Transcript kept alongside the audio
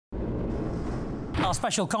Our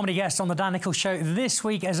special comedy guest on the Dan Nicholl Show this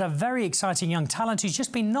week is a very exciting young talent who's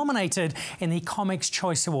just been nominated in the Comics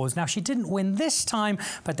Choice Awards. Now, she didn't win this time,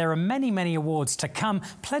 but there are many, many awards to come.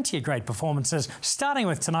 Plenty of great performances, starting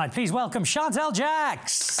with tonight. Please welcome Chantal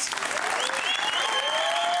Jax.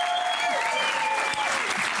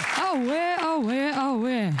 Oh,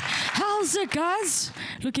 where? How's it, guys?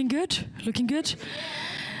 Looking good? Looking good?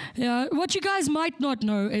 Yeah, what you guys might not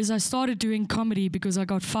know is I started doing comedy because I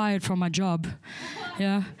got fired from my job.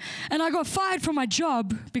 Yeah. And I got fired from my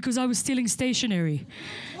job because I was stealing stationery.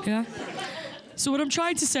 Yeah. So what I'm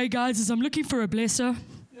trying to say, guys, is I'm looking for a blesser.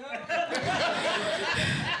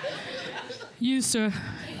 You, sir.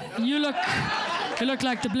 You look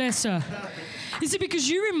like the blesser. You see, because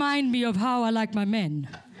you remind me of how I like my men.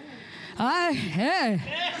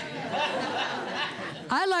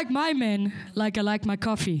 I like my men like I like my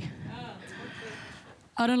coffee.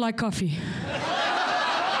 I don't like coffee.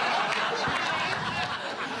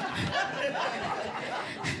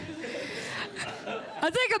 I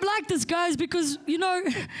think I'm like this, guys, because, you know,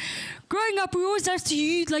 growing up, we always have to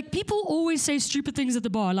use, like, people always say stupid things at the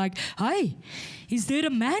bar, like, hey, is there a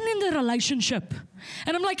man in the relationship?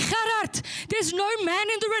 And I'm like, Gerard, there's no man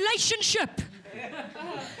in the relationship.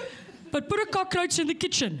 But put a cockroach in the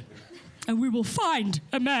kitchen, and we will find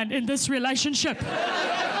a man in this relationship.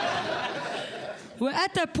 We're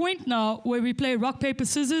at that point now where we play rock, paper,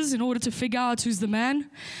 scissors in order to figure out who's the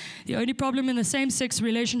man. The only problem in the same-sex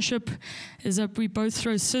relationship is that we both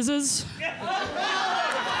throw scissors.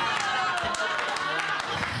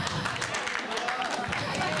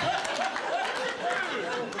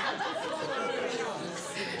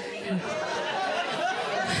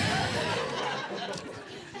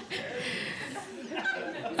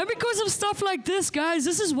 And because of stuff like this, guys,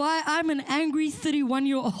 this is why I'm an angry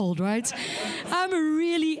 31-year-old, right? I'm a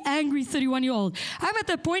really angry 31-year-old. I'm at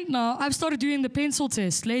that point now, I've started doing the pencil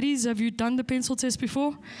test. Ladies, have you done the pencil test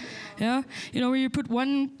before? Yeah? You know, where you put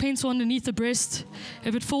one pencil underneath the breast.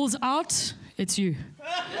 If it falls out, it's you.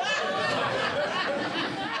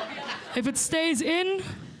 If it stays in,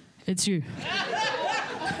 it's you.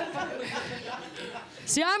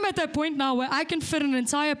 See, I'm at that point now where I can fit an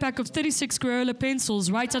entire pack of 36 Crayola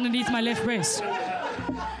pencils right underneath my left breast.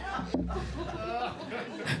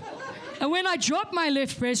 And when I drop my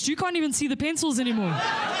left breast, you can't even see the pencils anymore.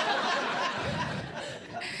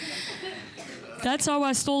 That's how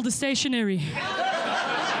I stole the stationery.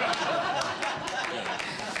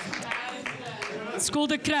 It's called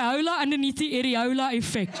the Crayola underneath the areola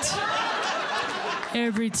effect.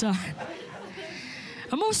 Every time.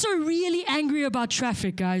 I'm also really angry about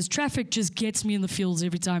traffic, guys. Traffic just gets me in the feels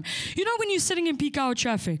every time. You know when you're sitting in peak hour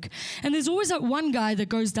traffic, and there's always that one guy that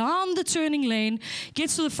goes down the turning lane,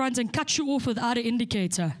 gets to the front, and cuts you off without an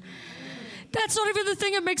indicator. That's not even the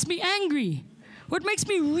thing that makes me angry. What makes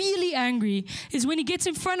me really angry is when he gets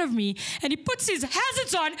in front of me, and he puts his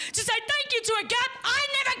hazards on to say thank you to a gap I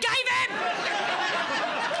never gave him!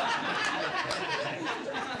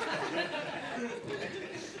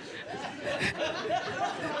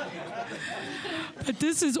 But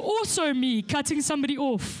this is also me cutting somebody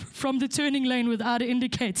off from the turning lane without an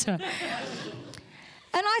indicator. And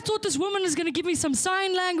I thought this woman is going to give me some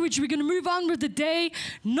sign language. We're going to move on with the day.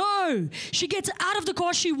 No. She gets out of the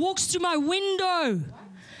car. She walks to my window.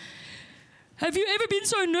 Have you ever been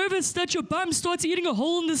so nervous that your bum starts eating a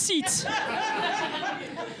hole in the seat?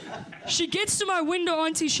 She gets to my window,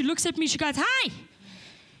 auntie. She looks at me. She goes, "Hi,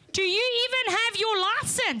 do you even have your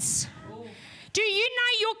license? Do you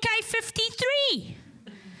know your K53?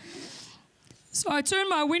 So I turned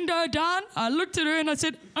my window down, I looked at her and I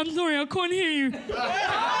said, "I'm sorry, I can't hear you."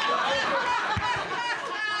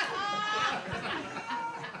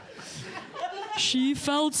 She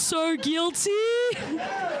felt so guilty.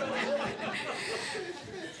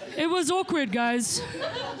 It was awkward, guys.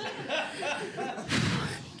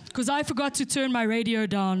 Because I forgot to turn my radio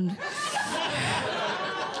down.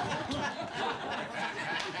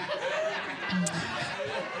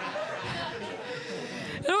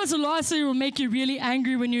 What's the last thing that will make you really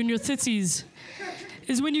angry when you're in your 30s?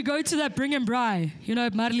 Is when you go to that bring and bri, you know,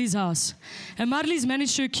 at Marley's house. And Marley's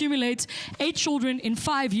managed to accumulate 8 children in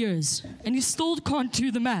 5 years. And you still can't do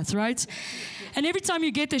the math, right? And every time you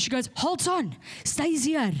get there, she goes, "Hold on, stay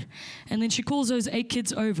here." And then she calls those 8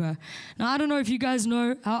 kids over. Now, I don't know if you guys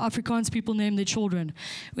know how Afrikaans people name their children.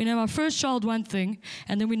 We name our first child one thing,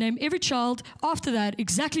 and then we name every child after that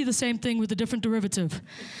exactly the same thing with a different derivative.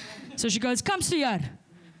 So she goes, "Come here.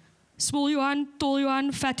 Small Yuan, tall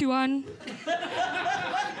Yuan, fat Yuan,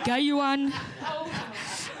 gay Yuan,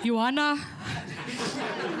 Yuana,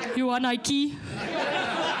 Yuanaiki."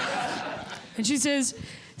 And she says,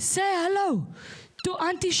 "Say hello to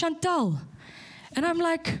Auntie Chantal. And I'm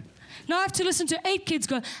like, now I have to listen to 8 kids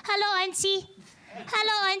go, hello, Auntie.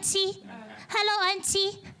 Hello, Auntie. Hello,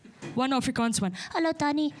 Auntie. One Afrikaans one. Hello,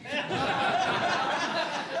 Tannie.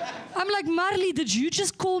 I'm like, Marley, did you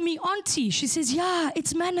just call me Auntie? She says, yeah,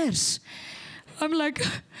 it's manners. I'm like,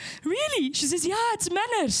 really? She says, yeah, it's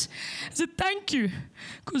manners. I said, thank you.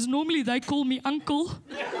 Because normally they call me uncle.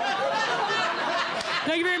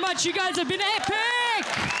 Thank you very much. You guys have been epic.